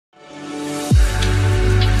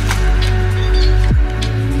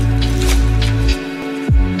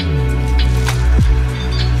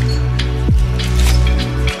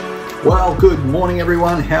Well, good morning,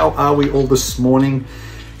 everyone. How are we all this morning?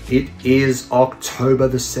 It is October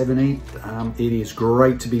the 17th. It is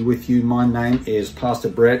great to be with you. My name is Pastor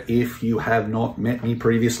Brett. If you have not met me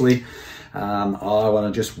previously, I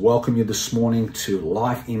want to just welcome you this morning to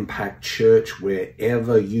Life Impact Church,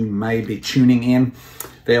 wherever you may be tuning in.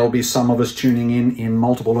 There'll be some of us tuning in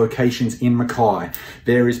multiple locations in Mackay.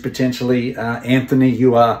 There is potentially Anthony.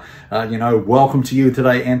 You are, welcome to you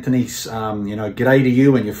today, Anthony. G'day to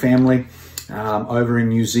you and your family over in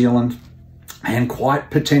New Zealand. And quite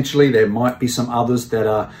potentially, there might be some others that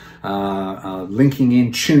are linking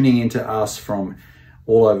in, tuning into us from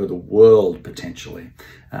all over the world, potentially.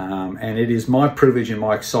 And it is my privilege and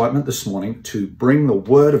my excitement this morning to bring the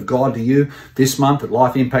Word of God to you. This month at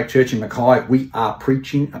Life Impact Church in Mackay, we are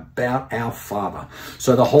preaching about our Father.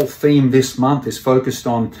 So the whole theme this month is focused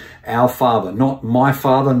on our Father, not my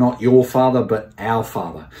Father, not your Father, but our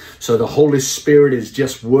Father. So the Holy Spirit is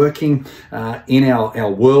just working in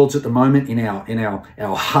our worlds at the moment, in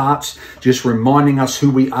our hearts, just reminding us who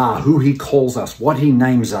we are, who He calls us, what He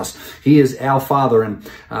names us. He is our Father. And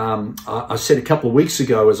I said a couple of weeks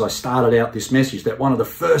ago, as I started out this message, that one of the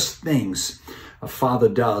first things a father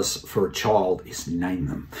does for a child is name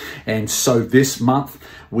them. And so this month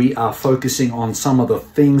we are focusing on some of the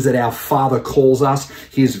things that our Father calls us,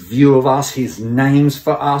 His view of us, His names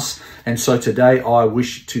for us. And so today I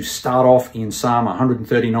wish to start off in Psalm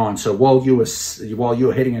 139. So while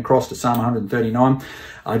you're heading across to Psalm 139,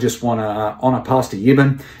 I just want to honor Pastor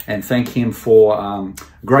Gibson and thank him for a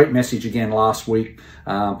great message again last week.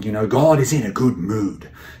 God is in a good mood.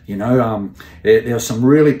 There are some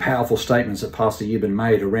really powerful statements that Pastor Gibson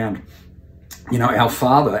made around our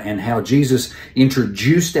Father, and how Jesus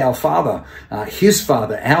introduced our Father, His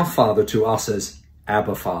Father, our Father, to us as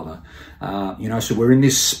Abba Father. So we're in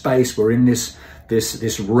this space, we're in this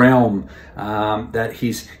realm that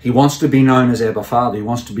He wants to be known as Abba Father. He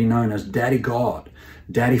wants to be known as Daddy God,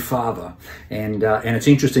 Daddy Father. And it's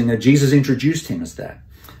interesting that Jesus introduced Him as that.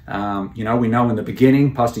 We know in the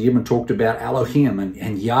beginning, Pastor Gibson talked about Elohim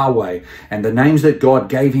and Yahweh and the names that God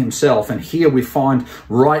gave Himself. And here we find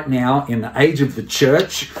right now in the age of the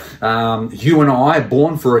church, you and I,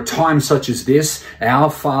 born for a time such as this, our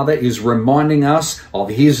Father is reminding us of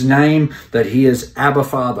His name, that He is Abba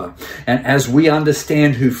Father. And as we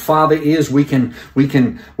understand who Father is, we can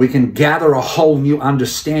gather a whole new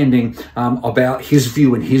understanding about His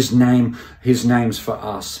view and His names for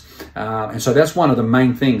us. And so that's one of the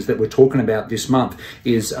main things that we're talking about this month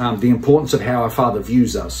is the importance of how our Father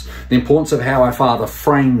views us, the importance of how our Father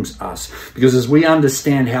frames us. Because as we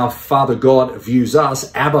understand how Father God views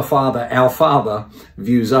us, Abba Father, our Father,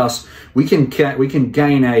 views us, we can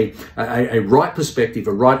gain a right perspective,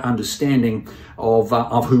 a right understanding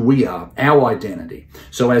of who we are, our identity.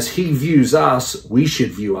 So as He views us, we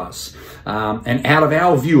should view us. And out of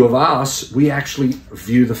our view of us, we actually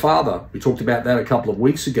view the Father. We talked about that a couple of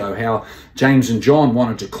weeks ago, how James and John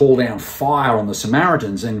wanted to call down fire on the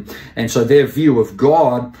Samaritans. And so their view of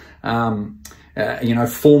God,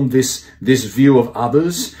 formed this view of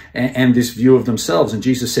others and this view of themselves. And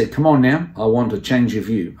Jesus said, come on now, I want to change your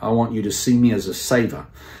view. I want you to see me as a savior.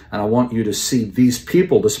 And I want you to see these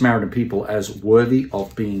people, the Samaritan people, as worthy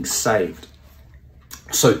of being saved.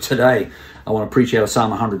 So today, I want to preach out of Psalm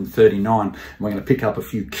 139. And we're going to pick up a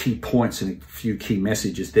few key points and a few key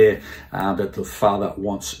messages there that the Father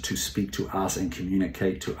wants to speak to us and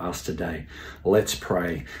communicate to us today. Let's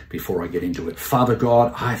pray before I get into it. Father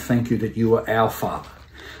God, I thank you that you are our Father.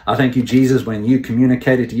 I thank you, Jesus, when you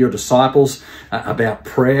communicated to your disciples about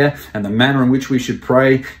prayer and the manner in which we should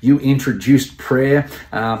pray. You introduced prayer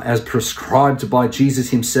as prescribed by Jesus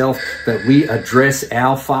Himself, that we address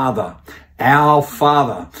our Father. Our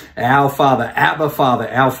Father, Abba Father,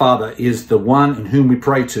 our Father is the one in whom we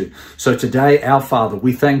pray to. So today, our Father,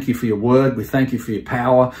 we thank you for your word. We thank you for your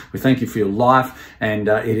power. We thank you for your life. And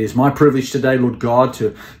it is my privilege today, Lord God,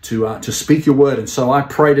 to speak your word. And so I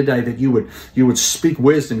pray today that you would speak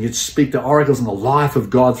wisdom. You'd speak the oracles and the life of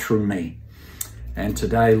God through me. And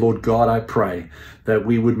today, Lord God, I pray that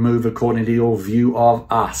we would move according to your view of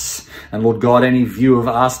us. And Lord God, any view of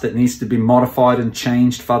us that needs to be modified and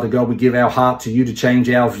changed, Father God, we give our heart to you to change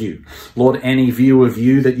our view. Lord, any view of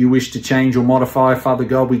you that you wish to change or modify, Father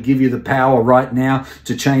God, we give you the power right now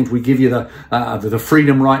to change. We give you the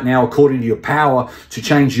freedom right now, according to your power, to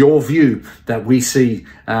change your view that we see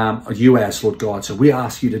you as, Lord God. So we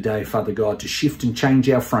ask you today, Father God, to shift and change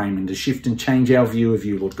our frame and to shift and change our view of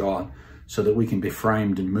you, Lord God, so that we can be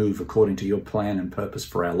framed and move according to your plan and purpose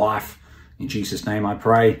for our life. In Jesus' name I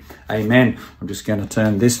pray, amen. I'm just going to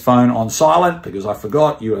turn this phone on silent because I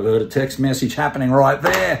forgot. You have heard a text message happening right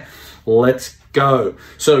there. Let's Go.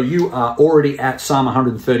 So you are already at Psalm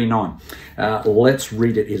 139. Let's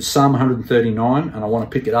read it. It's Psalm 139, and I want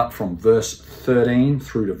to pick it up from verse 13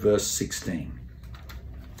 through to verse 16.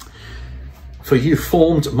 For you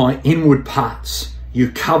formed my inward parts.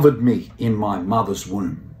 You covered me in my mother's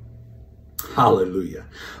womb. Hallelujah.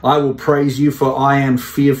 I will praise you, for I am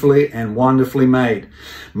fearfully and wonderfully made.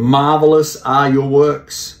 Marvelous are your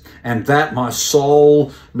works, and that my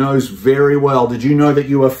soul knows very well. Did you know that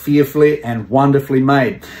you are fearfully and wonderfully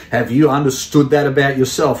made? Have you understood that about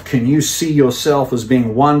yourself? Can you see yourself as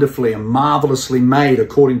being wonderfully and marvelously made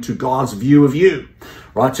according to God's view of you?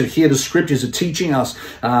 Right? So here the scriptures are teaching us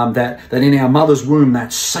that in our mother's womb,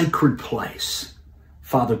 that sacred place,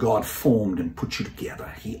 Father God formed and put you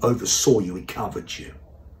together. He oversaw you. He covered you.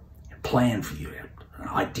 He planned for you.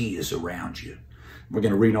 Ideas around you. We're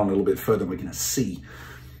going to read on a little bit further. We're going to see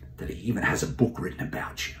that he even has a book written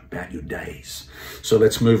about you, about your days. So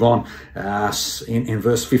let's move on. In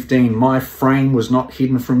verse 15, my frame was not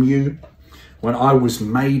hidden from you when I was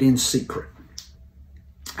made in secret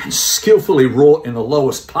and skillfully wrought in the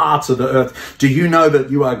lowest parts of the earth. Do you know that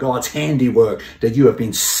you are God's handiwork, that you have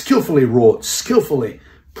been skillfully wrought, skillfully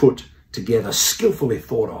put together, skillfully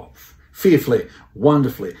thought of, fearfully,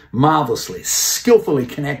 wonderfully, marvelously, skillfully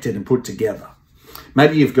connected and put together?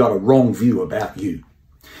 Maybe you've got a wrong view about you.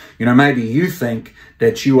 You know, maybe you think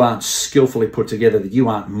that you aren't skillfully put together, that you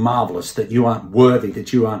aren't marvelous, that you aren't worthy,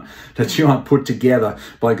 that you aren't put together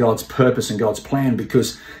by God's purpose and God's plan,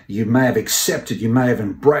 because you may have accepted, you may have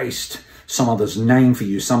embraced some other's name for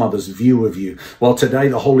you, some other's view of you. Well, today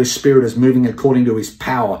the Holy Spirit is moving according to his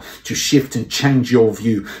power to shift and change your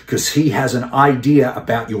view, because he has an idea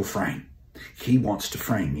about your frame. He wants to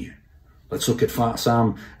frame you. Let's look at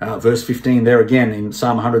verse 15 there again in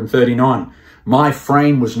Psalm 139. My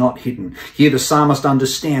frame was not hidden. Here the psalmist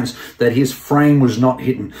understands that his frame was not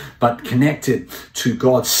hidden, but connected to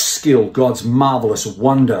God's skill, God's marvelous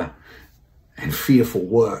wonder and fearful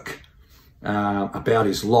work about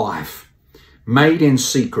his life. Made in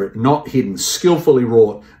secret, not hidden, skillfully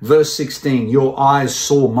wrought. Verse 16, your eyes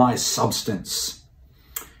saw my substance,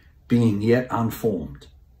 being yet unformed.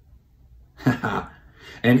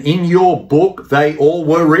 And in your book they all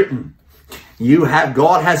were written.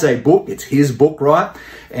 God has a book. It's his book, right?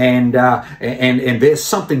 And there's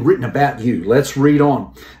something written about you. Let's read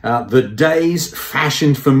on. The days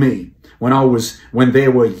fashioned for me when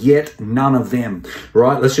there were yet none of them.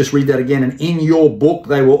 Right? Let's just read that again. And in your book,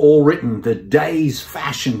 they were all written. The days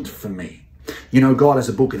fashioned for me. You know, God has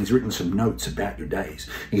a book and he's written some notes about your days.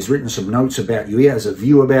 He's written some notes about you. He has a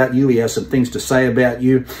view about you. He has some things to say about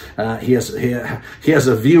you. He has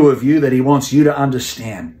a view of you that he wants you to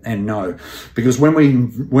understand and know. Because when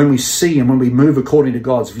we see and when we move according to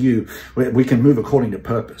God's view, we can move according to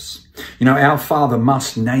purpose. You know, our Father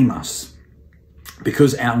must name us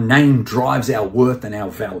because our name drives our worth and our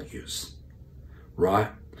values, right?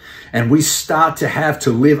 And we start to have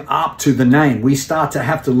to live up to the name. We start to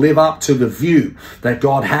have to live up to the view that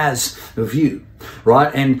God has of you, right?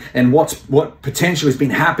 And what potentially has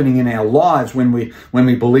been happening in our lives when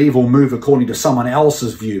we believe or move according to someone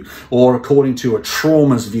else's view, or according to a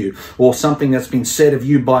trauma's view, or something that's been said of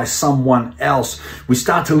you by someone else, we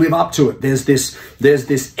start to live up to it. There's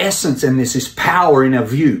this essence and there's this power in a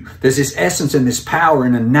view. There's this essence and this power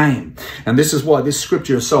in a name. And this is why this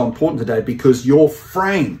scripture is so important today, because your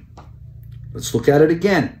frame, let's look at it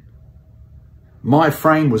again. My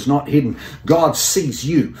frame was not hidden. God sees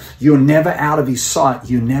you. You're never out of his sight.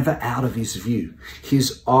 You're never out of his view.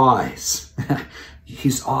 His eyes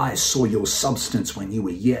saw your substance when you were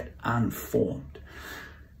yet unformed.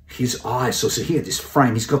 His eyes saw, so here, this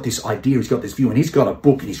frame, he's got this idea, he's got this view, and he's got a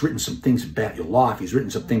book, and he's written some things about your life. He's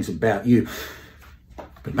written some things about you.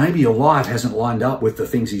 But maybe your life hasn't lined up with the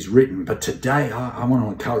things he's written. But today, I want to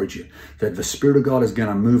encourage you that the Spirit of God is going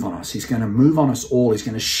to move on us. He's going to move on us all. He's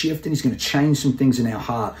going to shift and he's going to change some things in our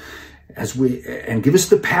heart and give us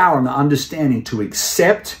the power and the understanding to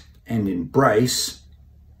accept and embrace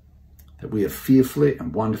that we are fearfully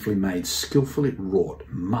and wonderfully made, skillfully wrought,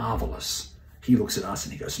 marvelous. He looks at us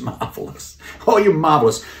and he goes, marvelous. Oh, you're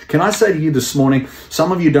marvelous. Can I say to you this morning,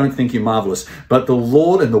 some of you don't think you're marvelous, but the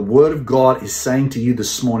Lord and the Word of God is saying to you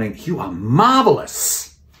this morning, you are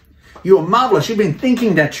marvelous. You are marvelous. You've been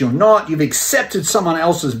thinking that you're not. You've accepted someone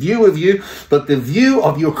else's view of you, but the view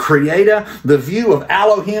of your Creator, the view of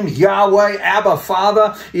Elohim, Yahweh, Abba,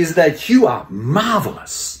 Father, is that you are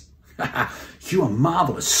marvelous. You are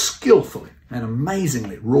marvelous, skillfully and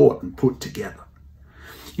amazingly wrought and put together.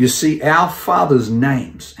 You see, our Father's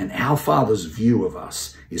names and our Father's view of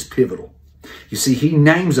us is pivotal. You see, he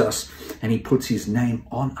names us and he puts his name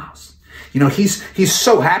on us. You know, he's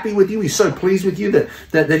so happy with you. He's so pleased with you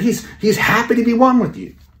that he's happy to be one with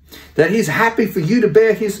you. That he's happy for you to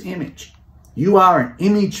bear his image. You are an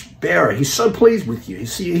image bearer. He's so pleased with you.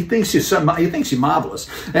 He thinks you're marvelous.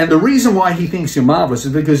 And the reason why he thinks you're marvelous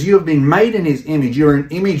is because you have been made in his image. You're an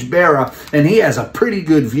image bearer, and he has a pretty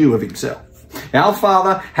good view of himself. Our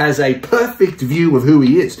Father has a perfect view of who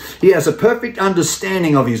he is. He has a perfect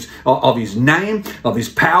understanding of his name, of his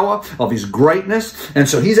power, of his greatness. And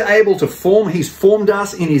so he's able to he's formed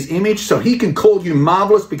us in his image, so he can call you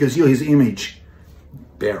marvelous because you're his image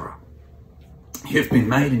bearer. You've been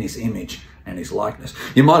made in his image and his likeness.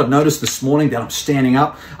 You might have noticed this morning that I'm standing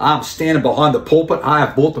up. I'm standing behind the pulpit. I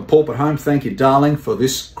have brought the pulpit home. Thank you, darling, for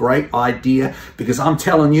this great idea, because I'm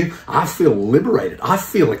telling you, I feel liberated. I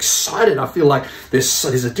feel excited. I feel like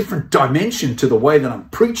there's a different dimension to the way that I'm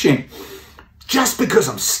preaching just because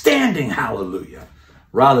I'm standing, hallelujah,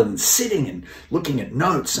 rather than sitting and looking at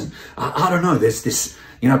notes. And I don't know, there's this,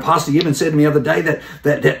 you know, Pastor Gibson said to me the other day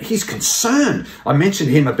that he's concerned. I mentioned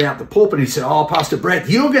to him about the pulpit. He said, "Oh, Pastor Brett,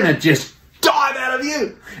 you're going to just dive out of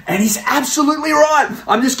you." And he's absolutely right.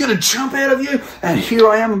 I'm just going to jump out of you, and here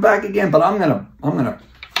I am back again. But I'm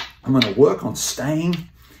going to work on staying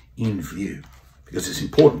in view, because it's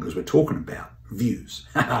important, because we're talking about views.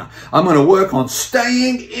 I'm going to work on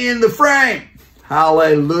staying in the frame.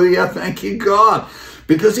 Hallelujah. Thank you, God.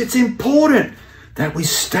 Because it's important that we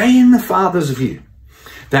stay in the Father's view,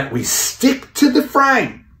 that we stick to the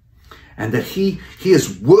frame, and that he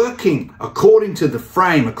is working according to the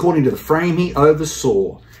frame he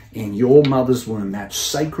oversaw in your mother's womb, that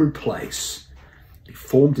sacred place. He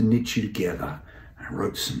formed and knit you together and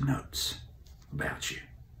wrote some notes about you.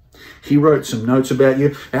 He wrote some notes about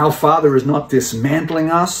you. Our Father is not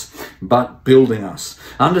dismantling us, but building us.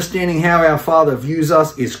 Understanding how our Father views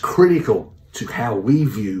us is critical to how we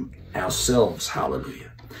view ourselves.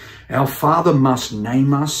 Hallelujah. Our Father must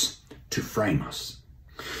name us to frame us.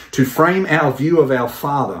 To frame our view of our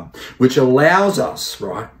Father, which allows us,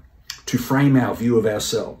 right, to frame our view of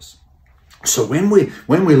ourselves. So when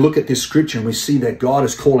we look at this scripture and we see that God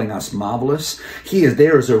is calling us marvelous,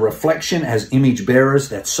 there is a reflection as image bearers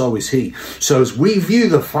that so is he. So as we view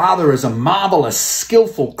the Father as a marvelous,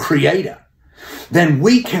 skillful creator, then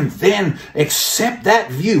we can then accept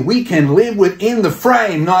that view. We can live within the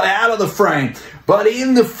frame, not out of the frame, but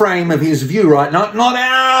in the frame of his view, right? Not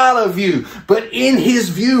out of view, but in his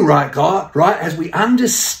view, right, God? Right? As we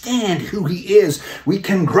understand who he is, we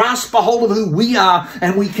can grasp a hold of who we are,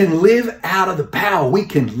 and we can live out of the power. We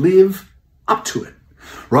can live up to it,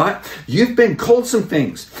 right? You've been called some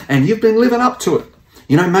things, and you've been living up to it.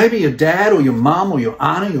 You know, maybe your dad or your mom or your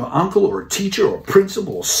auntie or your uncle or a teacher or a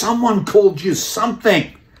principal or someone called you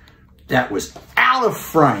something that was out of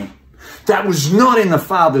frame, that was not in the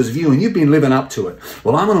Father's view, and you've been living up to it.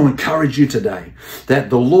 Well, I'm going to encourage you today that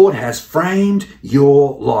the Lord has framed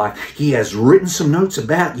your life. He has written some notes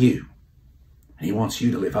about you, and he wants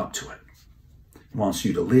you to live up to it. He wants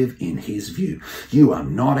you to live in his view. You are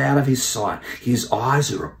not out of his sight. His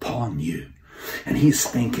eyes are upon you, and he's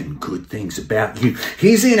thinking good things about you.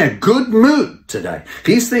 He's in a good mood today.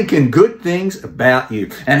 He's thinking good things about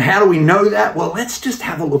you. And how do we know that? Well, let's just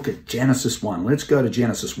have a look at Genesis 1. Let's go to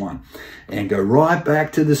Genesis 1 and go right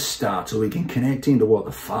back to the start so we can connect into what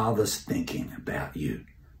the Father's thinking about you.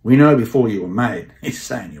 We know before you were made, he's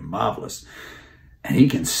saying you're marvelous. And he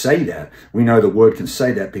can say that. We know the word can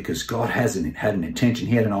say that because God had an intention.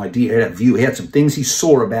 He had an idea, he had a view. He had some things he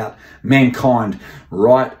saw about mankind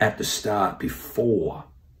right at the start before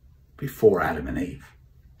Adam and Eve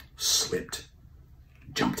slipped,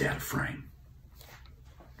 jumped out of frame.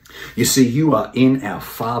 You see, you are in our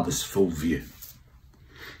Father's full view.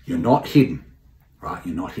 You're not hidden, right?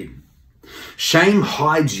 You're not hidden. Shame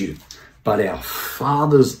hides you, but our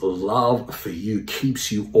Father's love for you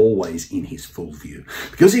keeps you always in his full view.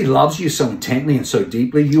 Because he loves you so intently and so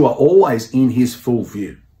deeply, you are always in his full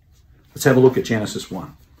view. Let's have a look at Genesis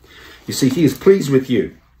 1. You see, he is pleased with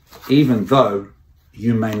you, even though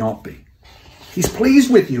you may not be. He's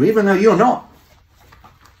pleased with you, even though you're not.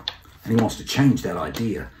 And he wants to change that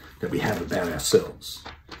idea that we have about ourselves.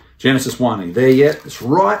 Genesis 1, are you there yet? It's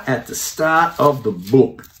right at the start of the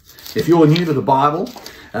book. If you're new to the Bible,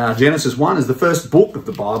 Genesis 1 is the first book of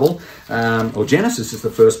the Bible, or Genesis is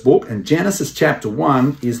the first book, and Genesis chapter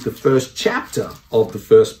 1 is the first chapter of the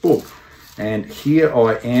first book. And here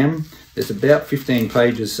I am. There's about 15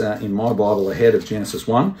 pages in my Bible ahead of Genesis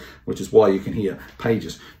 1, which is why you can hear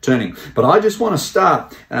pages turning. But I just want to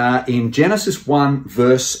start in Genesis 1,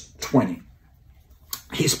 verse 20.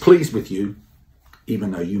 He's pleased with you,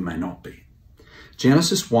 even though you may not be.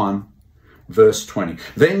 Genesis 1, Verse 20.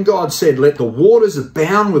 Then God said, let the waters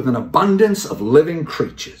abound with an abundance of living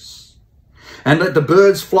creatures, and let the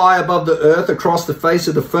birds fly above the earth across the face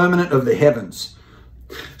of the firmament of the heavens.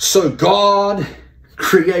 So God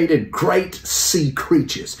created great sea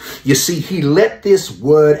creatures. You see, he let this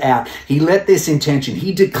word out. He let this intention.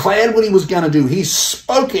 He declared what he was going to do. He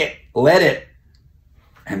spoke it, let it.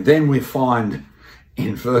 And then we find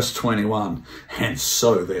in verse 21, and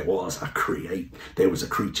so there was a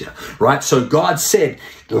creature, right? So God said,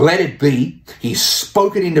 let it be. He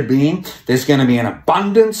spoke it into being. There's going to be an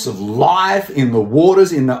abundance of life in the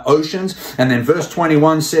waters, in the oceans. And then verse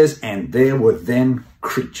 21 says, and there were then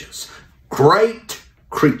creatures, great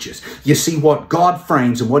creatures. You see, what God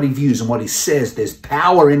frames and what he views and what he says, there's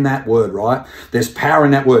power in that word, right? There's power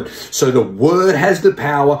in that word. So the word has the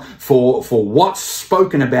power for what's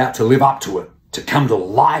spoken about to live up to it, to come to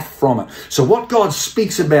life from it. So what God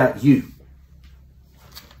speaks about you,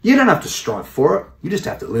 you don't have to strive for it. You just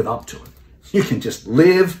have to live up to it. You can just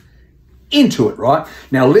live into it, right?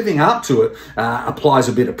 Now, living up to it applies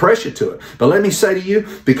a bit of pressure to it. But let me say to you,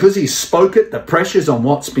 because he spoke it, the pressure's on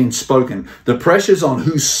what's been spoken. The pressure's on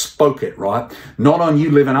who spoke it, right? Not on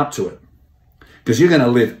you living up to it. Because you're going to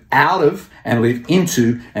live out of and live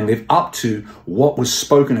into and live up to what was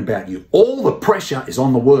spoken about you. All the pressure is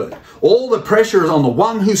on the word. All the pressure is on the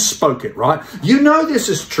one who spoke it, right? You know this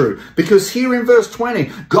is true because here in verse 20,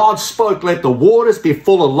 God spoke, let the waters be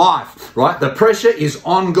full of life, right? The pressure is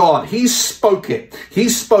on God. He spoke it. He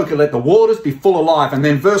spoke it, let the waters be full of life. And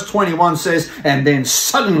then verse 21 says, and then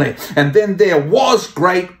suddenly, and then there was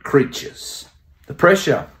great creatures. The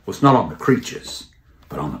pressure was not on the creatures,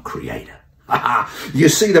 but on the Creator. You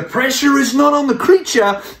see, the pressure is not on the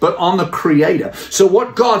creature, but on the Creator. So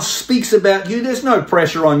what God speaks about you, there's no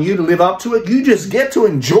pressure on you to live up to it. You just get to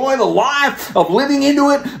enjoy the life of living into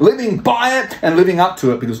it, living by it, and living up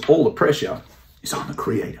to it, because all the pressure is on the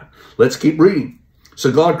Creator. Let's keep reading.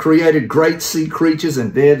 So God created great sea creatures,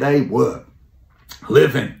 and there they were,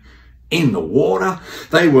 living in the water.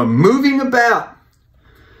 They were moving about,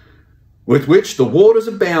 with which the waters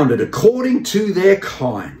abounded according to their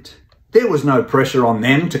kind. There was no pressure on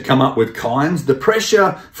them to come up with kinds. The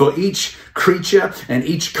pressure for each creature and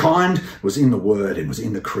each kind was in the Word and was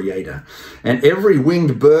in the Creator. And every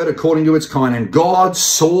winged bird according to its kind. And God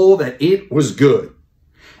saw that it was good.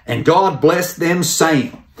 And God blessed them,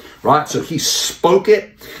 saying, right? So he spoke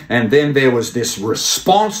it, and then there was this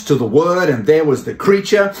response to the word, and there was the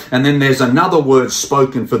creature, and then there's another word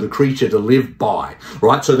spoken for the creature to live by,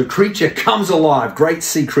 right? So the creature comes alive. Great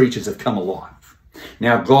sea creatures have come alive.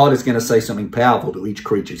 Now, God is going to say something powerful to each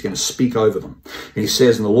creature. He's going to speak over them. He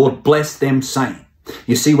says, and the Lord blessed them, saying.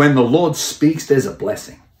 You see, when the Lord speaks, there's a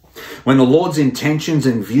blessing. When the Lord's intentions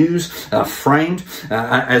and views are framed,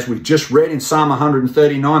 as we just read in Psalm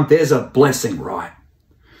 139, there's a blessing, right?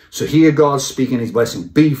 So here God's speaking his blessing.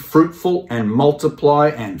 Be fruitful and multiply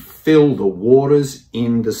and fill the waters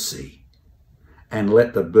in the sea, and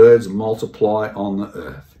let the birds multiply on the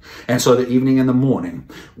earth. And so the evening and the morning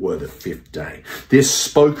were the fifth day. This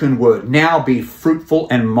spoken word, now be fruitful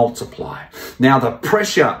and multiply. Now the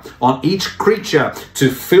pressure on each creature to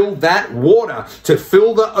fill that water, to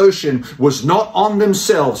fill the ocean, was not on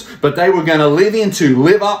themselves, but they were going to live into,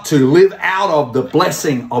 live up to, live out of the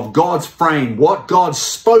blessing of God's frame, what God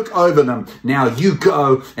spoke over them. Now you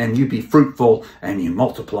go and you be fruitful and you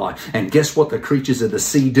multiply. And guess what the creatures of the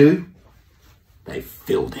sea do? They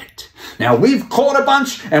filled it. Now we've caught a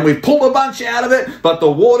bunch and we've pulled a bunch out of it, but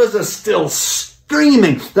the waters are still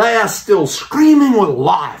screaming. They are still screaming with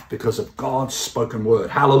life because of God's spoken word.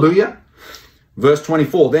 Hallelujah. Verse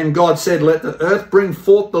 24, then God said, let the earth bring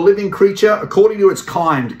forth the living creature according to its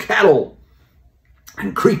kind, cattle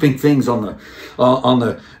and creeping things and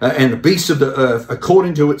the beasts of the earth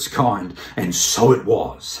according to its kind. And so it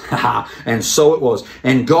was. And so it was.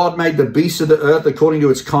 And God made the beasts of the earth according to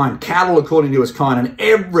its kind, cattle according to its kind, and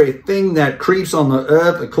everything that creeps on the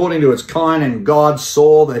earth according to its kind. And God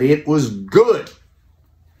saw that it was good.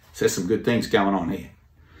 So there's some good things going on here.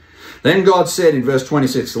 Then God said in verse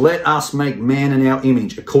 26, let us make man in our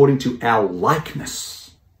image according to our likeness.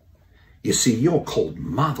 You see, you're called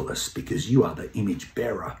marvelous because you are the image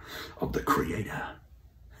bearer of the Creator.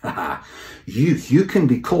 You can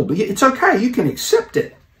be called. It's okay. You can accept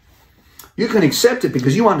it. You can accept it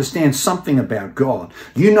because you understand something about God.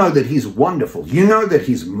 You know that he's wonderful. You know that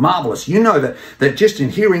he's marvelous. You know that just in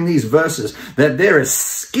hearing these verses, that there is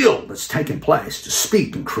skill that's taken place to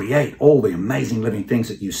speak and create all the amazing living things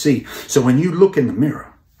that you see. So when you look in the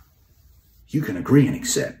mirror, you can agree and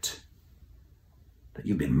accept that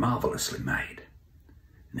you've been marvelously made,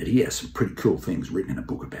 and that he has some pretty cool things written in a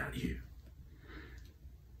book about you.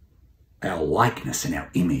 our likeness and our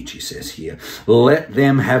image, he says here. Let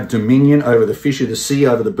them have dominion over the fish of the sea,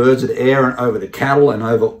 over the birds of the air, and over the cattle, and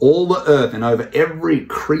over all the earth, and over every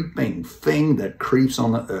creeping thing that creeps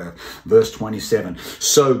on the earth. Verse 27.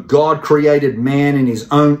 So God created man in his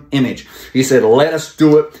own image. He said, let us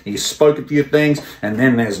do it. He spoke a few things, and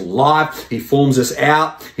then there's life. He forms us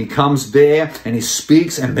out. He comes there, and he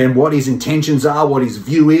speaks, and then what his intentions are, what his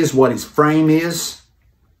view is, what his frame is.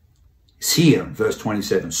 It's here, verse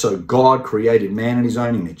 27. So God created man in his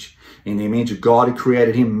own image. In the image of God, he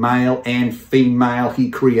created him, male and female.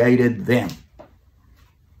 He created them.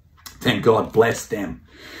 Then God blessed them.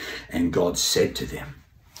 And God said to them,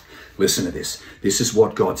 listen to this. This is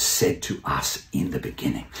what God said to us in the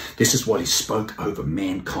beginning. This is what he spoke over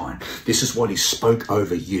mankind. This is what he spoke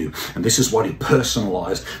over you. And this is what he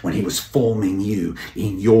personalized when he was forming you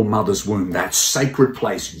in your mother's womb. That sacred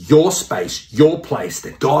place, your space, your place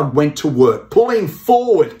that God went to work, pulling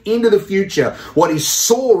forward into the future what he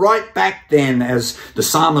saw right back then, as the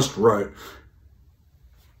psalmist wrote.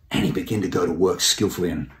 And he began to go to work skillfully,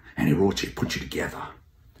 and he wrought you, put you together.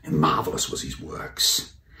 And marvelous was his works.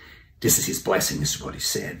 This is his blessing. This is what he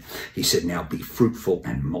said. He said, now be fruitful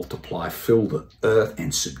and multiply, fill the earth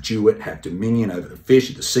and subdue it, have dominion over the fish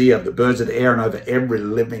of the sea, over the birds of the air, and over every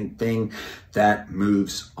living thing that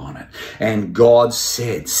moves on it. And God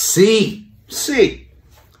said, see,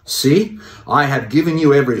 I have given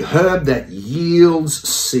you every herb that yields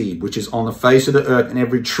seed, which is on the face of the earth, and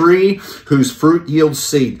every tree whose fruit yields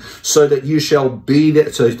seed, so that you shall be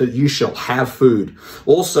there, so that you shall have food.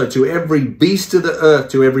 Also to every beast of the earth,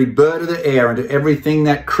 to every bird of the air, and to everything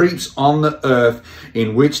that creeps on the earth,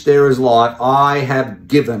 in which there is life, I have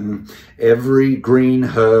given every green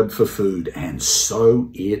herb for food. And so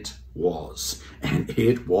it was. And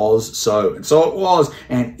it was so. And so it was.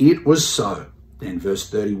 And it was so. Then verse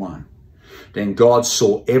 31, then God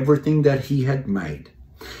saw everything that he had made,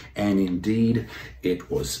 and indeed it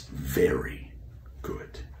was very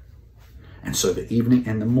good. And so the evening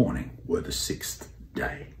and the morning were the sixth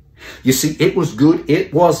day. You see, it was good.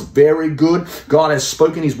 It was very good. God has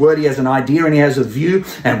spoken his word. He has an idea and he has a view,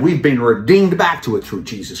 and we've been redeemed back to it through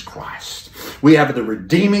Jesus Christ. We have the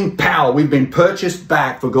redeeming power. We've been purchased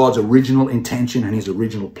back for God's original intention and his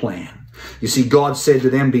original plan. You see, God said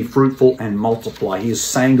to them, be fruitful and multiply. He is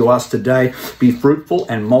saying to us today, be fruitful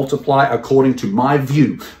and multiply according to my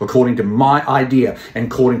view, according to my idea, and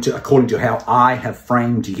according to how I have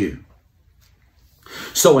framed you.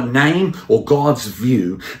 So a name or God's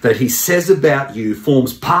view that he says about you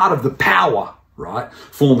forms part of the power, right?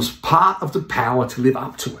 Forms part of the power to live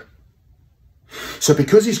up to it. So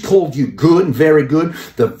because he's called you good and very good,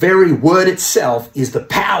 the very word itself is the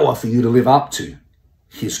power for you to live up to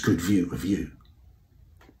his good view of you.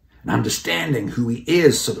 And understanding who he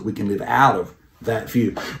is so that we can live out of that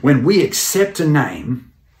view. When we accept a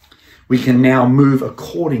name, we can now move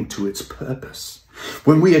according to its purpose.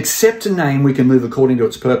 When we accept a name, we can move according to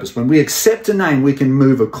its purpose. When we accept a name, we can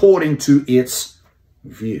move according to its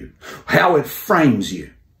view, how it frames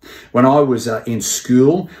you. When I was in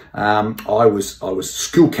school, I was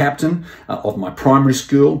school captain of my primary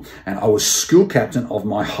school, and I was school captain of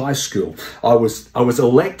my high school. I was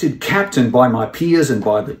elected captain by my peers and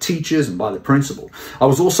by the teachers and by the principal. I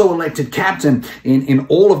was also elected captain in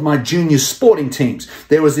all of my junior sporting teams.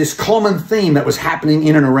 There was this common theme that was happening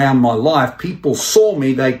in and around my life. People saw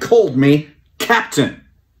me, they called me captain.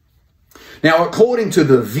 Now, according to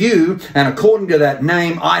the view and according to that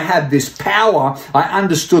name, I had this power, I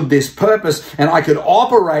understood this purpose, and I could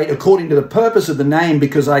operate according to the purpose of the name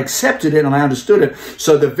because I accepted it and I understood it.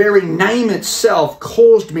 So the very name itself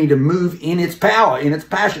caused me to move in its power, in its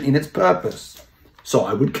passion, in its purpose. So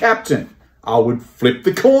I would captain. I would flip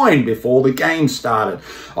the coin before the game started.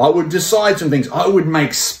 I would decide some things. I would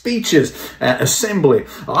make speeches at assembly.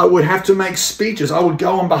 I would have to make speeches. I would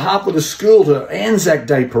go on behalf of the school to Anzac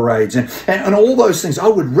Day parades and all those things. I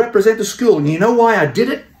would represent the school. And you know why I did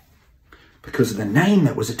it? Because of the name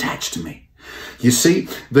that was attached to me. You see,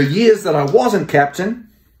 the years that I wasn't captain,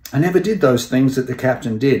 I never did those things that the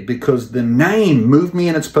captain did because the name moved me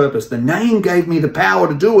in its purpose. The name gave me the power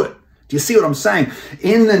to do it. Do you see what I'm saying?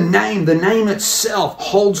 In the name itself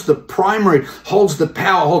holds the primary, holds the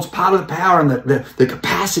power, holds part of the power and the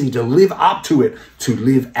capacity to live up to it, to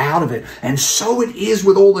live out of it. And so it is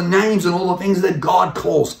with all the names and all the things that God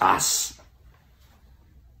calls us.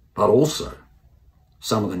 But also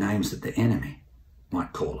some of the names that the enemy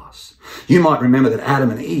might call us. You might remember that Adam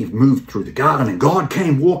and Eve moved through the garden and God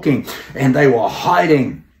came walking and they were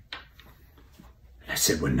hiding. They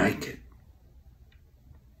said, we're naked.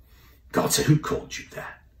 God said, who called you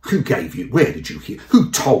that? Who gave you? Where did you hear?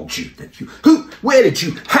 Who told you that where did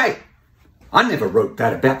you? Hey, I never wrote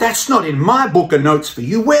that about. That's not in my book of notes for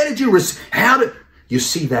you. Where did you, how did you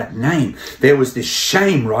see that name? There was this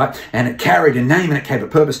shame, right? And it carried a name and it gave a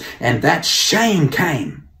purpose. And that shame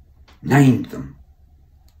came, named them.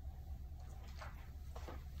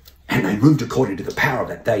 And they moved according to the power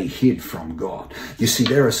that they hid from God. You see,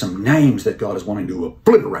 there are some names that God is wanting to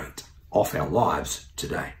obliterate off our lives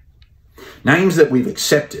today. Names that we've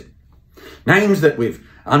accepted. Names that we've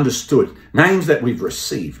understood. Names that we've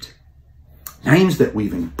received. Names that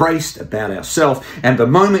we've embraced about ourselves. And the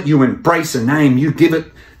moment you embrace a name, you give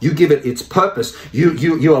it its purpose.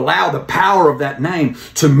 You allow the power of that name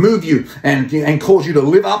to move you and cause you to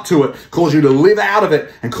live up to it, cause you to live out of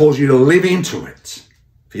it, and cause you to live into it.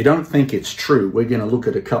 If you don't think it's true, we're going to look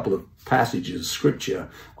at a couple of passages of scripture,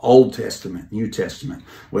 Old Testament, New Testament,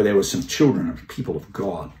 where there were some children of people of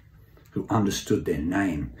God who understood their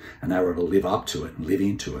name and they were to live up to it and live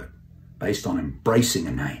into it based on embracing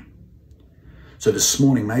a name. So this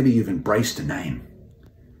morning, maybe you've embraced a name.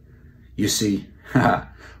 You see,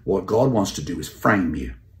 what God wants to do is frame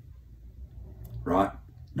you, right?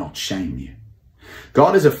 Not shame you.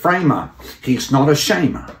 God is a framer. He's not a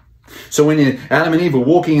shamer. So when Adam and Eve were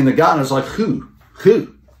walking in the garden, it's like, who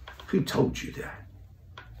told you that?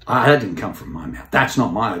 That didn't come from my mouth. That's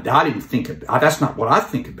not my, I didn't think of, that's not what I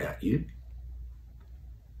think about you.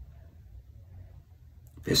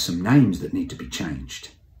 There's some names that need to be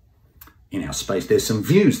changed in our space. There's some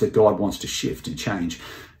views that God wants to shift and change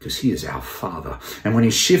because he is our Father. And when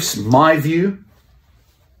he shifts my view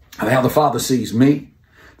of how the Father sees me,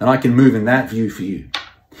 then I can move in that view for you.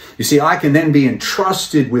 You see, I can then be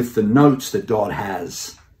entrusted with the notes that God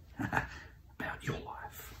has about your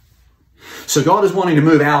life. So God is wanting to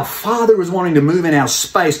move. Our Father is wanting to move in our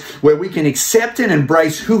space where we can accept and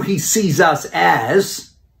embrace who he sees us as,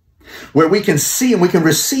 where we can see and we can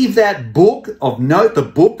receive that book of note, the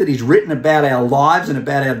book that he's written about our lives and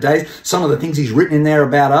about our days, some of the things he's written in there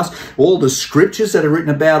about us, all the scriptures that are written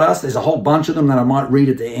about us. There's a whole bunch of them that I might read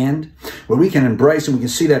at the end, where we can embrace and we can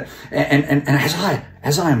see that. And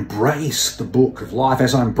as I embrace the book of life,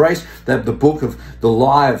 as I embrace the book of the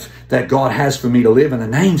life that God has for me to live and the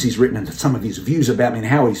names he's written and some of his views about me and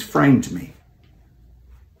how he's framed me,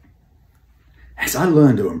 as I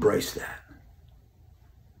learn to embrace that,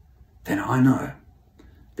 then I know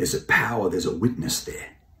there's a power, there's a witness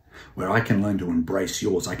there where I can learn to embrace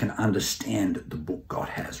yours. I can understand the book God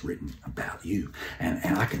has written about you,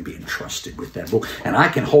 and I can be entrusted with that book, and I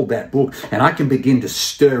can hold that book and I can begin to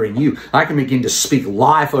stir in you. I can begin to speak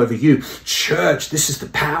life over you. Church, this is the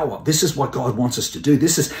power. This is what God wants us to do.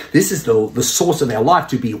 This is the source of our life,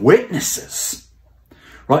 to be witnesses.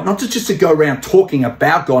 Right? Not just to go around talking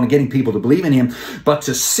about God and getting people to believe in him, but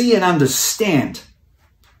to see and understand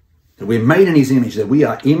that we're made in his image, that we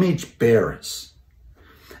are image bearers,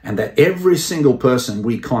 and that every single person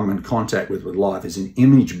we come in contact with life is an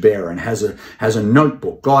image bearer and has a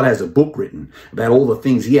notebook. God has a book written about all the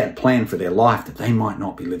things he had planned for their life that they might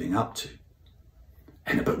not be living up to.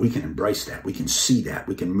 But we can embrace that. We can see that.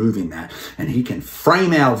 We can move in that. And he can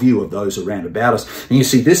frame our view of those around about us. And you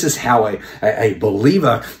see, this is how a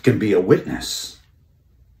believer can be a witness.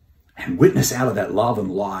 And witness out of that love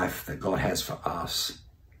and life that God has for us,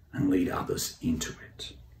 and lead others into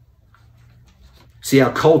it. See,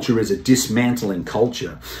 our culture is a dismantling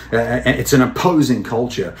culture. It's an opposing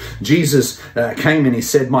culture. Jesus came and he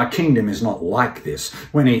said, my kingdom is not like this.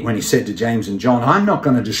 When he said to James and John, I'm not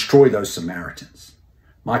going to destroy those Samaritans.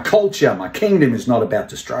 My culture, my kingdom is not about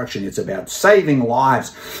destruction. It's about saving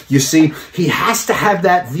lives. You see, he has to have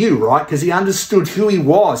that view, right? Because he understood who he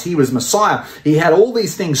was. He was Messiah. He had all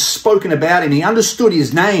these things spoken about him. He understood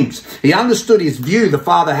his names. He understood his view the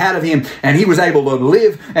Father had of him. And he was able to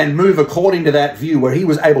live and move according to that view, where he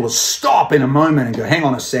was able to stop in a moment and go, hang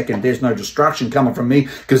on a second, there's no destruction coming from me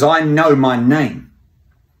because I know my name.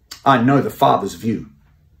 I know the Father's view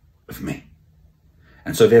of me.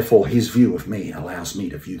 And so therefore his view of me allows me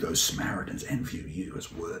to view those Samaritans and view you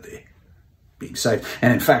as worthy being saved.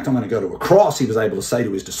 And in fact, I'm going to go to a cross, he was able to say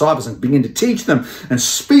to his disciples and begin to teach them and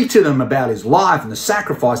speak to them about his life and the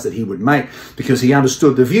sacrifice that he would make, because he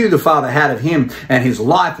understood the view the Father had of him, and his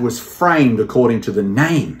life was framed according to the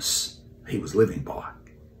names he was living by.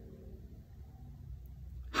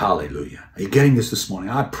 Hallelujah. Are you getting this morning?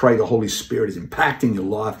 I pray the Holy Spirit is impacting your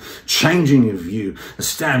life, changing your view,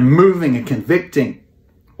 moving and convicting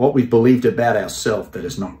what we've believed about ourselves that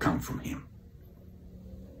has not come from him.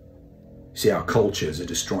 See, our culture is a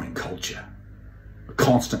destroying culture. We're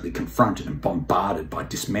constantly confronted and bombarded by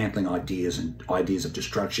dismantling ideas and ideas of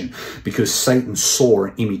destruction, because Satan saw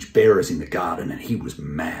an image bearers in the garden and he was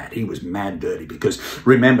mad. He was mad dirty because,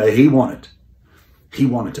 remember, he wanted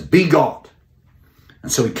to be God.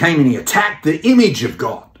 And so he came and he attacked the image of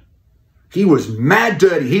God. He was mad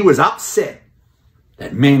dirty. He was upset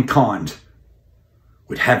that mankind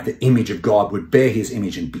would have the image of God, would bear his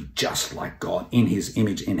image and be just like God, in his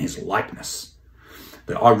image, in his likeness.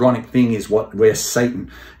 The ironic thing is where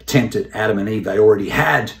Satan tempted Adam and Eve, they already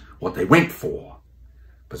had what they went for.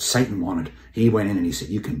 But Satan he went in and he said,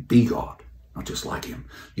 you can be God, not just like him.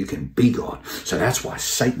 You can be God. So that's why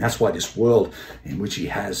Satan, that's why this world in which he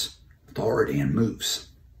has authority and moves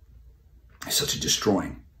is such a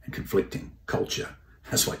destroying and conflicting culture.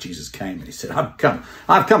 That's why Jesus came and he said, I've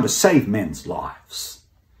come to save men's lives.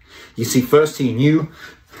 You see, first he knew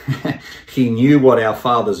what our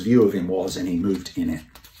Father's view of him was, and he moved in it.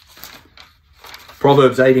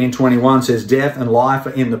 Proverbs 18:21 says, death and life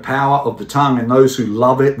are in the power of the tongue, and those who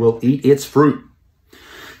love it will eat its fruit.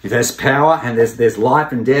 If there's power and there's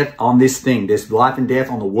life and death on this thing, there's life and death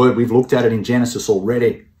on the word. We've looked at it in Genesis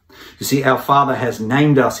already. You see, our Father has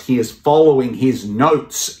named us. He is following his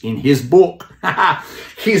notes in his book.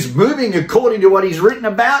 He's moving according to what he's written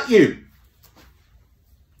about you.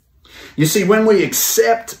 You see, when we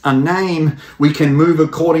accept a name, we can move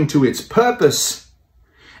according to its purpose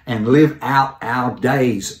and live out our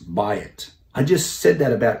days by it. I just said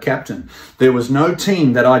that about captain. There was no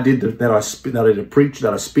team that I did a speech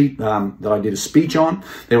on.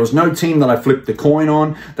 There was no team that I flipped the coin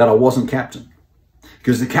on that I wasn't captain.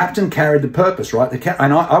 Because the captain carried the purpose, right?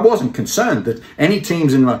 And I wasn't concerned that any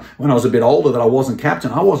teams when I was a bit older that I wasn't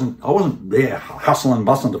captain. I wasn't there hustling and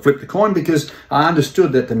bustling to flip the coin, because I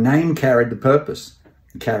understood that the name carried the purpose,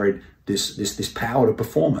 and carried this power to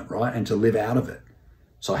perform it, right, and to live out of it.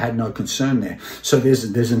 So I had no concern there. So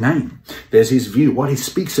there's a name. There's his view. What he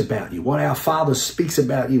speaks about you, what our Father speaks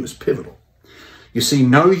about you is pivotal. You see,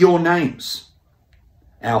 know your names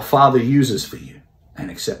our Father uses for you and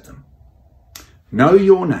accept them. Know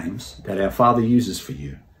your names that our Father uses for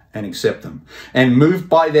you and accept them, and move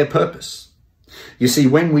by their purpose. You see,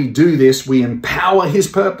 when we do this, we empower his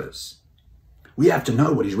purpose. We have to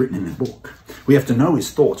know what he's written in the book. We have to know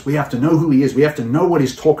his thoughts. We have to know who he is. We have to know what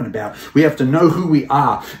he's talking about. We have to know who we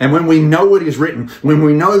are. And when we know what he's written, when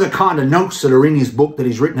we know the kind of notes that are in his book that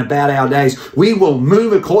he's written about our days, we will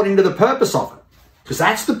move according to the purpose of it. Because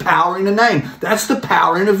that's the power in a name. That's the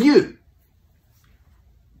power in a view.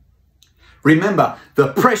 Remember,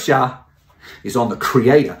 the pressure is on the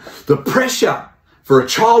Creator. The pressure for a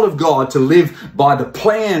child of God to live by the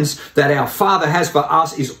plans that our Father has for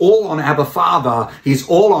us is all on Abba Father. He's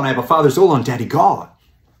all on Abba Father. It's all on Daddy God.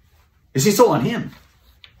 It's all on him.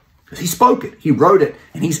 Because he spoke it. He wrote it.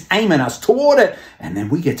 And he's aiming us toward it. And then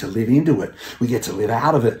we get to live into it. We get to live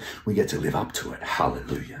out of it. We get to live up to it.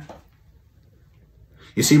 Hallelujah.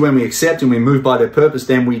 You see, when we accept and we move by their purpose,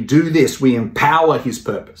 then we do this. We empower his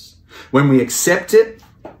purpose. When we accept it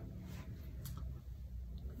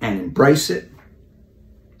and embrace it,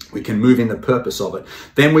 we can move in the purpose of it.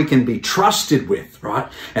 Then we can be trusted with,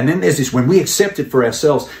 right? And then there's this, when we accept it for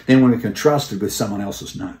ourselves, then when we can trust it with someone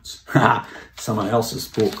else's notes, someone else's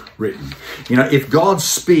book written. You know, if God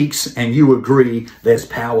speaks and you agree, there's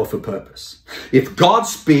power for purpose. If God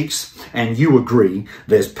speaks and you agree,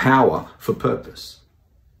 there's power for purpose.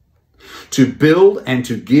 To build and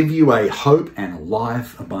to give you a hope and a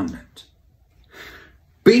life abundant.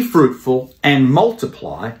 Be fruitful and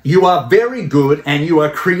multiply. You are very good and you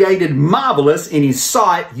are created marvelous in his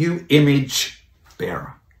sight, you image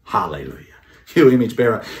bearer. Hallelujah. You image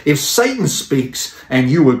bearer. If Satan speaks and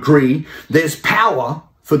you agree, there's power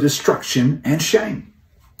for destruction and shame.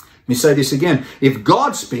 Let me say this again. If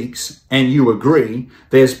God speaks and you agree,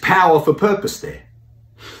 there's power for purpose there.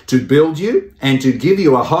 To build you and to give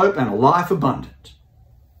you a hope and a life abundant.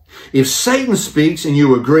 If Satan speaks and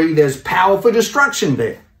you agree, there's power for destruction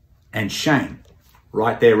there and shame.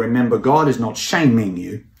 Right there, remember, God is not shaming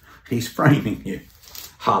you. He's framing you.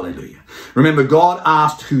 Hallelujah. Remember, God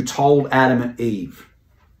asked who told Adam and Eve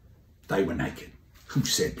they were naked. Who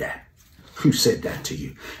said that? Who said that to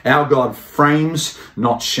you? Our God frames,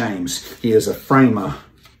 not shames. He is a framer,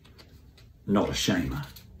 not a shamer.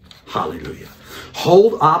 Hallelujah.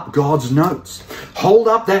 Hold up God's notes. Hold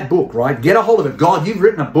up that book, right? Get a hold of it. God, you've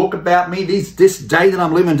written a book about me this day that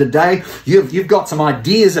I'm living today. You've got some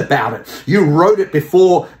ideas about it. You wrote it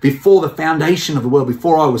before the foundation of the world,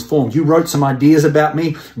 before I was formed. You wrote some ideas about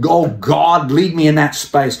me. Oh, God, lead me in that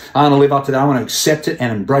space. I want to live up to that. I want to accept it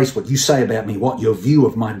and embrace what you say about me, what your view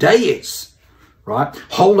of my day is, right?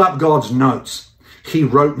 Hold up God's notes. He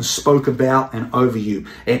wrote and spoke about and over you.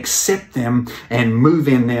 Accept them and move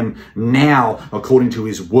in them now according to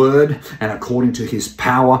his word and according to his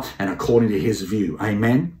power and according to his view.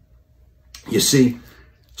 Amen. You see,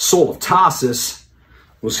 Saul of Tarsus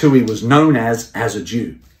was who he was known as a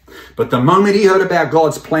Jew. But the moment he heard about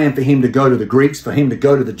God's plan for him to go to the Greeks, for him to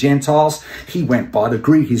go to the Gentiles, he went by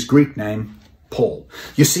his Greek name, Paul.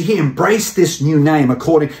 You see, he embraced this new name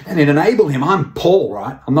and it enabled him. I'm Paul,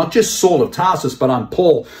 right? I'm not just Saul of Tarsus, but I'm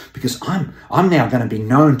Paul because I'm now going to be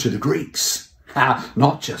known to the Greeks,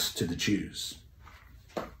 not just to the Jews.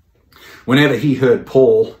 Whenever he heard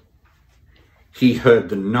Paul, he heard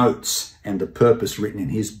the notes and the purpose written in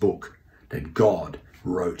his book that God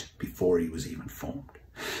wrote before he was even formed.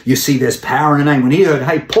 You see, there's power in a name. When he heard,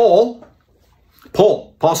 hey, Paul,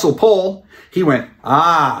 Apostle Paul, he went,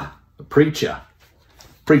 the preacher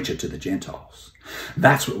to the Gentiles.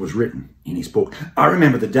 That's what was written in his book. I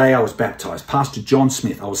remember the day I was baptized. Pastor John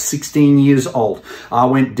Smith, I was 16 years old. I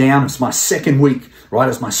went down, it's my second week, right?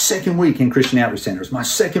 It's my second week in Christian Outreach Center. It's my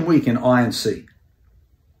second week in INC.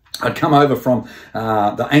 I'd come over from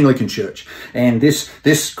the Anglican church, and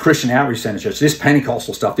this Christian Outreach Center church, this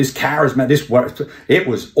Pentecostal stuff, this charisma, it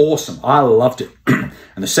was awesome. I loved it.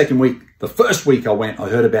 And the first week I went, I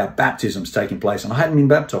heard about baptisms taking place, and I hadn't been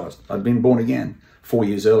baptized. I'd been born again 4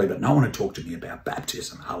 years earlier, but no one had talked to me about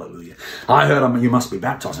baptism. Hallelujah. I heard, you must be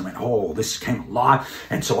baptized. I went, this came alive.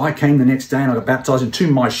 And so I came the next day and I got baptized, and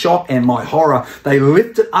to my shock and my horror, they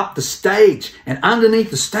lifted up the stage, and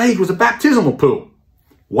underneath the stage was a baptismal pool.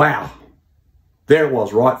 Wow, there it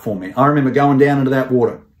was right for me. I remember going down into that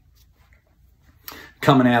water,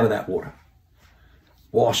 coming out of that water,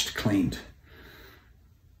 washed, cleaned,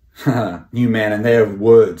 new man, and there were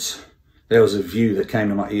words. There was a view that came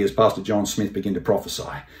to my ears. Pastor John Smith began to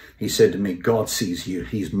prophesy. He said to me, God sees you.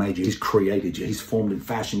 He's made you. He's created you. He's formed and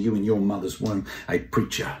fashioned you in your mother's womb, a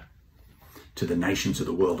preacher to the nations of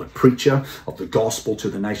the world, a preacher of the gospel to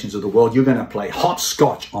the nations of the world. You're going to play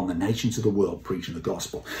hopscotch on the nations of the world preaching the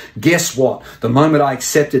gospel. Guess what? The moment I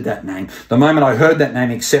accepted that name, the moment I heard that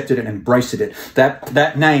name, accepted it, embraced it,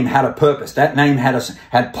 that name had a purpose. That name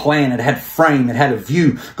had plan, it had frame, it had a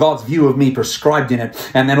view, God's view of me prescribed in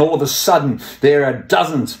it. And then all of a sudden, there are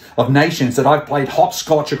dozens of nations that I've played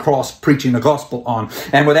hopscotch across preaching the gospel on.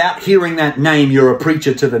 And without hearing that name, you're a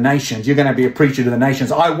preacher to the nations. You're going to be a preacher to the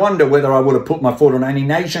nations. I wonder whether I would have put my foot on any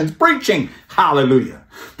nations preaching. Hallelujah.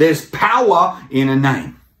 There's power in a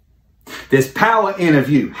name. There's power in a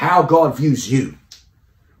view. How God views you.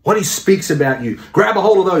 What he speaks about you. Grab a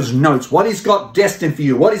hold of those notes. What he's got destined for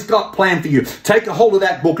you. What he's got planned for you. Take a hold of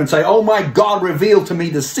that book and say, oh my God, reveal to me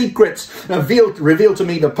the secrets. Reveal to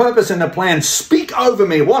me the purpose and the plan. Speak over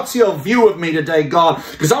me. What's your view of me today, God?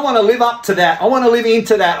 Because I want to live up to that. I want to live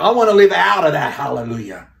into that. I want to live out of that.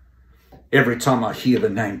 Hallelujah. Every time I hear the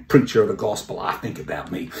name preacher of the gospel, I think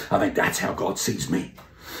about me. I think that's how God sees me.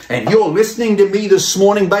 And you're listening to me this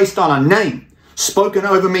morning based on a name spoken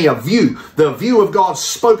over me, a view. The view of God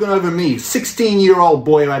spoken over me. 16-year-old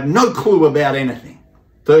boy who had no clue about anything.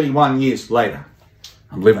 31 years later,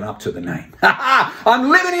 I'm living up to the name. I'm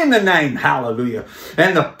living in the name. Hallelujah.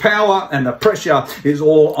 And the power and the pressure is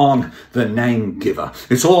all on the name giver.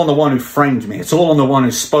 It's all on the one who framed me. It's all on the one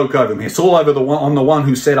who spoke over me. It's all over on the one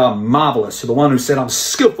who said I'm marvelous. The one who said I'm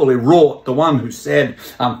skillfully wrought. The one who said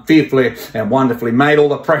I'm fearfully and wonderfully made. All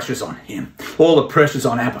the pressure's on him. All the pressure's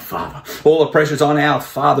on Abba Father. All the pressure's on our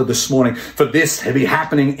Father this morning. For this to be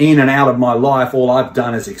happening in and out of my life, all I've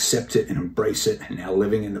done is accept it and embrace it and now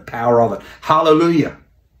living in the power of it. Hallelujah.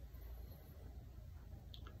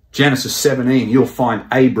 Genesis 17, you'll find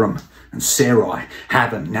Abram and Sarai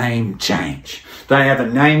have a name change. They have a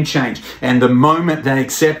name change. And the moment they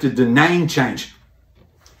accepted the name change,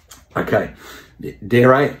 okay,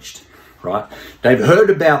 they're aged, right? They've heard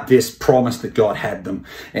about this promise that God had them.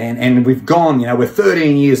 And we've gone, we're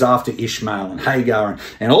 13 years after Ishmael and Hagar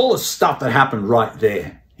and all the stuff that happened right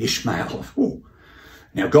there. Ishmael, ooh.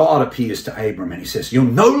 Now, God appears to Abram and he says, you're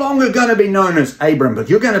no longer going to be known as Abram, but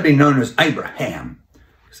you're going to be known as Abraham.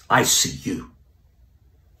 I see you,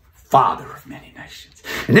 father of many nations.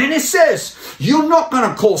 And then it says, you're not going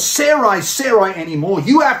to call Sarai anymore.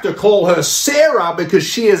 You have to call her Sarah because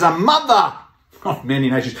she is a mother of many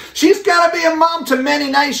nations. She's going to be a mom to many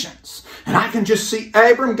nations. And I can just see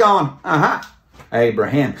Abram going,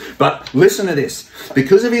 Abraham. But listen to this.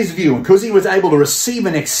 Because of his view and because he was able to receive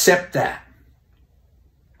and accept that,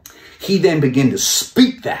 he then began to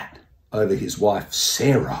speak that over his wife,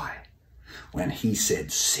 Sarai. When he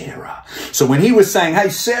said Sarah. So when he was saying, hey,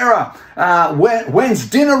 Sarah, when's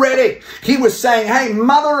dinner ready? He was saying, hey,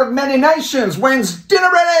 mother of many nations, when's dinner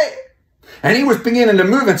ready? And he was beginning to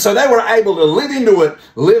move it. So they were able to live into it,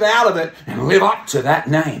 live out of it, and live up to that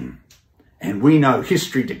name. And we know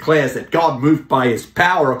history declares that God moved by his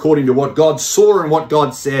power according to what God saw and what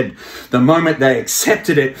God said. The moment they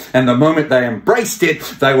accepted it and the moment they embraced it,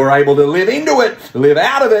 they were able to live into it, live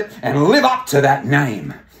out of it, and live up to that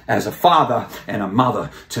name as a father and a mother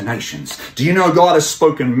to nations. Do you know God has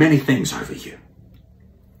spoken many things over you?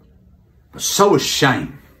 But so is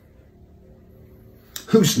shame.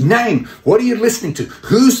 Whose name? What are you listening to?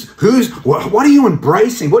 What are you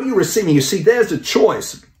embracing? What are you receiving? You see, there's a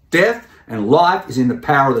choice. Death and life is in the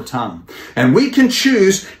power of the tongue. And we can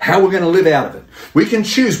choose how we're going to live out of it. We can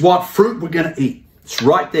choose what fruit we're going to eat. It's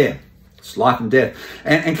right there. It's life and death.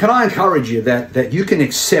 And can I encourage you that you can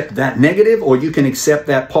accept that negative or you can accept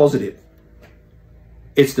that positive?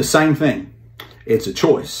 It's the same thing. It's a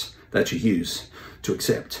choice that you use to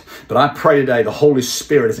accept. But I pray today the Holy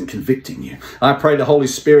Spirit isn't convicting you. I pray the Holy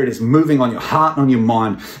Spirit is moving on your heart and on your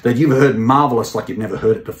mind, that you've heard marvelous like you've never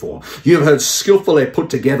heard it before. You've heard skillfully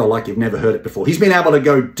put together like you've never heard it before. He's been able to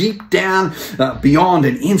go deep down, beyond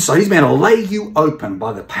and inside. He's been able to lay you open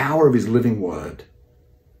by the power of his living word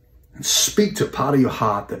and speak to a part of your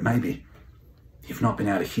heart that maybe you've not been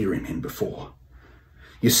able to hear him in before.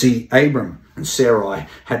 You see, Abram and Sarai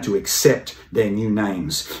had to accept their new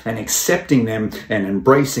names, and accepting them and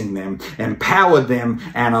embracing them empowered them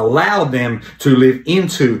and allowed them to live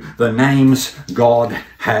into the names God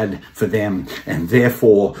had for them. And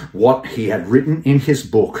therefore, what he had written in his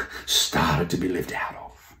book started to be lived out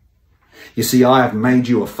of. You see, I have made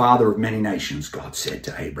you a father of many nations, God said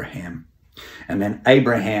to Abraham. And then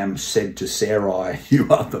Abraham said to Sarai, you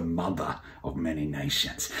are the mother of many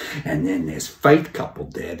nations. And then there's faith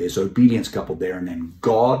coupled there, there's obedience coupled there, and then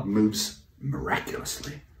God moves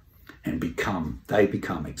miraculously and they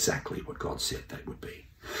become exactly what God said they would be.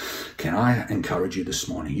 Can I encourage you this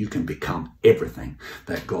morning? You can become everything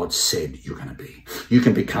that God said you're going to be. You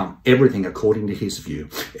can become everything according to his view,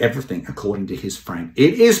 everything according to his frame.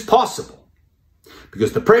 It is possible,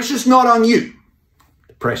 because the pressure's not on you.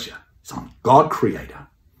 The pressure is on God, Creator.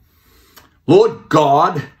 Lord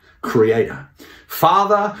God, Creator.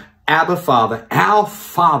 Father, Abba Father, our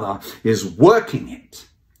Father is working it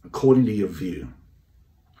according to your view.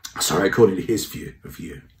 According to his view of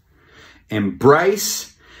you.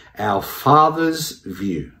 Embrace our Father's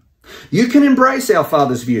view. You can embrace our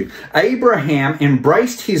Father's view. Abraham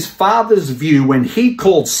embraced his father's view when he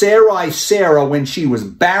called Sarai Sarah when she was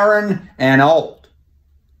barren and old.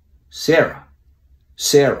 Sarah.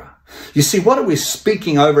 You see, what are we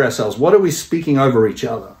speaking over ourselves? What are we speaking over each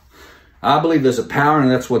other? I believe there's a power,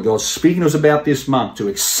 and that's what God's speaking to us about this month, to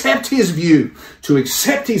accept his view, to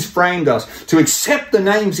accept he's framed us, to accept the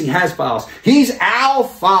names he has for us. He's our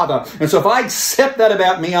Father. And so if I accept that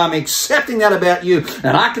about me, I'm accepting that about you.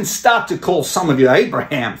 And I can start to call some of you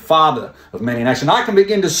Abraham, father of many nations. I can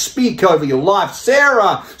begin to speak over your life,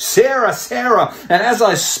 Sarah. And as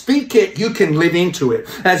I speak it, you can live into it.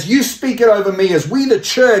 As you speak it over me, as we the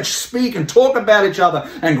church speak and talk about each other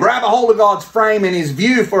and grab a hold of God's frame and his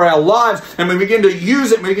view for our lives, and we begin to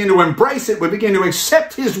use it, we begin to embrace it, we begin to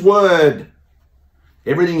accept his word.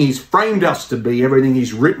 Everything he's framed us to be, everything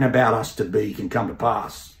he's written about us to be can come to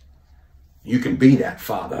pass. You can be that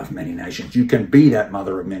father of many nations. You can be that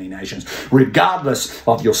mother of many nations, regardless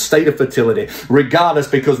of your state of fertility, regardless,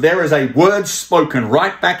 because there is a word spoken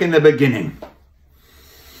right back in the beginning.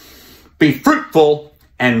 Be fruitful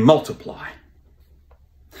and multiply.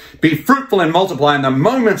 Be fruitful and multiply. And the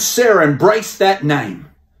moment Sarah embraced that name,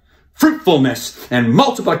 fruitfulness and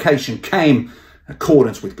multiplication came in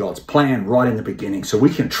accordance with God's plan right in the beginning. So we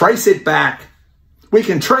can trace it back.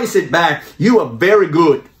 You are very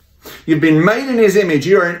good. You've been made in his image.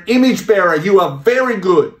 You're an image bearer. You are very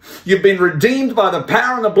good. You've been redeemed by the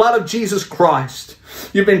power and the blood of Jesus Christ.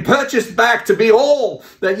 You've been purchased back to be all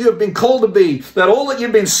that you have been called to be, that all that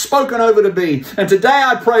you've been spoken over to be. And today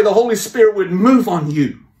I pray the Holy Spirit would move on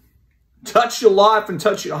you. Touch your life and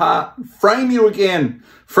touch your heart. Frame you again.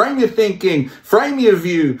 Frame your thinking. Frame your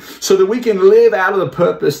view so that we can live out of the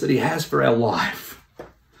purpose that he has for our life.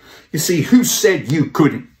 You see, who said you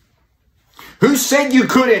couldn't? Who said you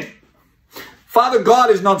couldn't? Father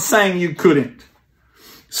God is not saying you couldn't.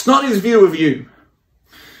 It's not his view of you.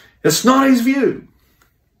 It's not his view.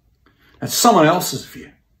 It's someone else's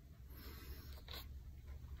view.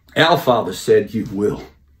 Our Father said you will.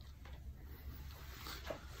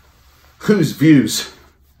 Whose views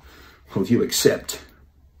will you accept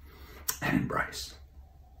and embrace?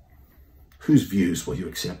 Whose views will you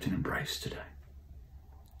accept and embrace today?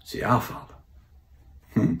 See, our Father,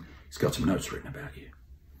 he's got some notes written about you.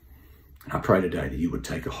 And I pray today that you would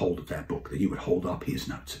take a hold of that book, that you would hold up his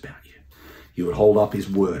notes about you. You would hold up his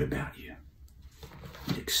word about you.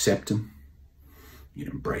 You'd accept him. You'd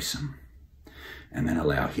embrace him. and then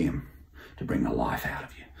allow him to bring the life out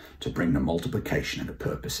of you, to bring the multiplication and the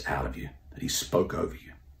purpose out of you that he spoke over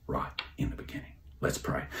you right in the beginning. Let's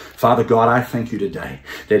pray. Father God, I thank you today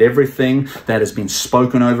that everything that has been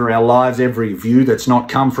spoken over our lives, every view that's not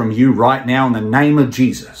come from you right now, in the name of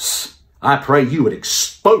Jesus, I pray you would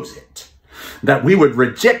expose it, that we would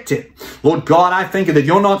reject it. Lord God, I thank you that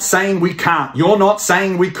you're not saying we can't. You're not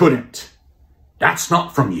saying we couldn't. That's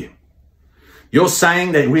not from you. You're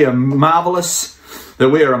saying that we are marvelous, that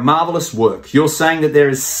we are a marvelous work. You're saying that there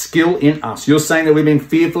is skill in us. You're saying that we've been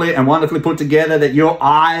fearfully and wonderfully put together, that your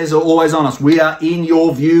eyes are always on us. We are in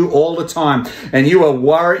your view all the time. And you are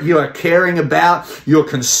worried, you are caring about, you're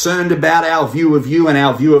concerned about our view of you and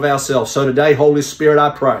our view of ourselves. So today, Holy Spirit,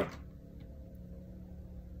 I pray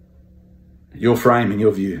your frame and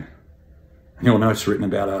your view and your notes written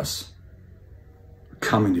about us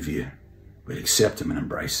come into view. We'd accept them and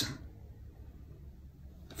embrace them.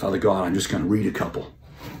 Father God, I'm just going to read a couple.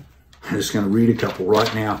 I'm just going to read a couple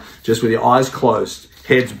right now, just with your eyes closed,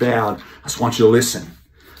 heads bowed. I just want you to listen.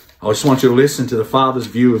 I just want you to listen to the Father's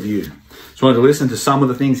view of you. I just want you to listen to some of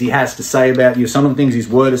the things he has to say about you, some of the things his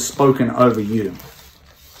word has spoken over you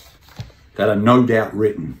that are no doubt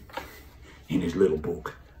written in his little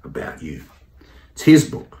book about you. It's his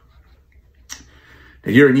book.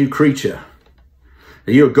 That you're a new creature.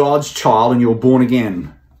 That you're God's child and you're born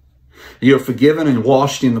again. That you are forgiven and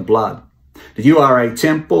washed in the blood. That you are a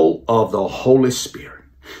temple of the Holy Spirit.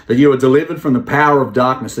 That you are delivered from the power of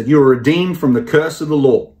darkness. That you are redeemed from the curse of the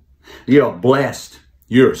law. That you are blessed.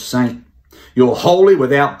 You're a saint. You're holy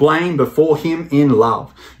without blame before him in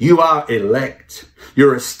love. You are elect.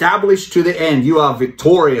 You're established to the end. You are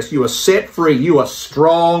victorious. You are set free. You are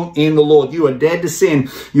strong in the Lord. You are dead to sin.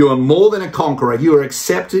 You are more than a conqueror. You are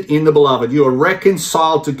accepted in the beloved. You are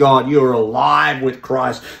reconciled to God. You are alive with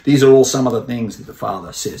Christ. These are all some of the things that the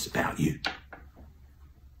Father says about you.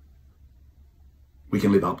 We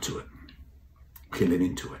can live up to it. We can live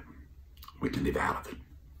into it. We can live out of it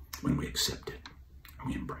when we accept it and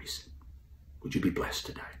we embrace it. Would you be blessed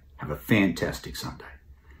today? Have a fantastic Sunday.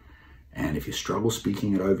 And if you struggle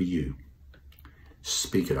speaking it over you,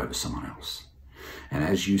 speak it over someone else. And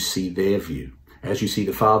as you see their view, as you see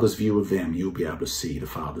the Father's view of them, you'll be able to see the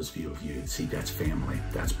Father's view of you. See, that's family,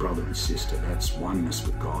 that's brother and sister, that's oneness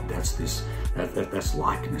with God, that's this, that's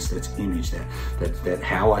likeness, that's image, that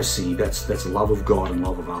how I see, that's love of God and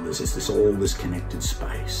love of others. It's this all this connected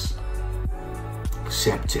space.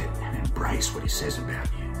 Accept it and embrace what he says about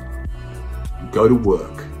you. And go to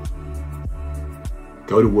work.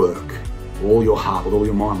 Go to work with all your heart, with all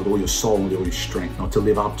your mind, with all your soul, with all your strength, not to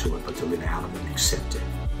live up to it, but to live out of it and accept it.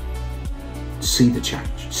 See the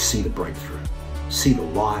change, see the breakthrough, see the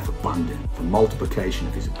life abundant, the multiplication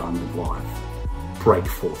of his abundant life break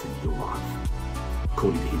forth into your life,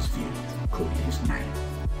 according to his view, according to his name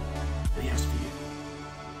that he has for you.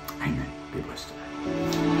 Amen. Be blessed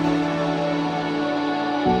today.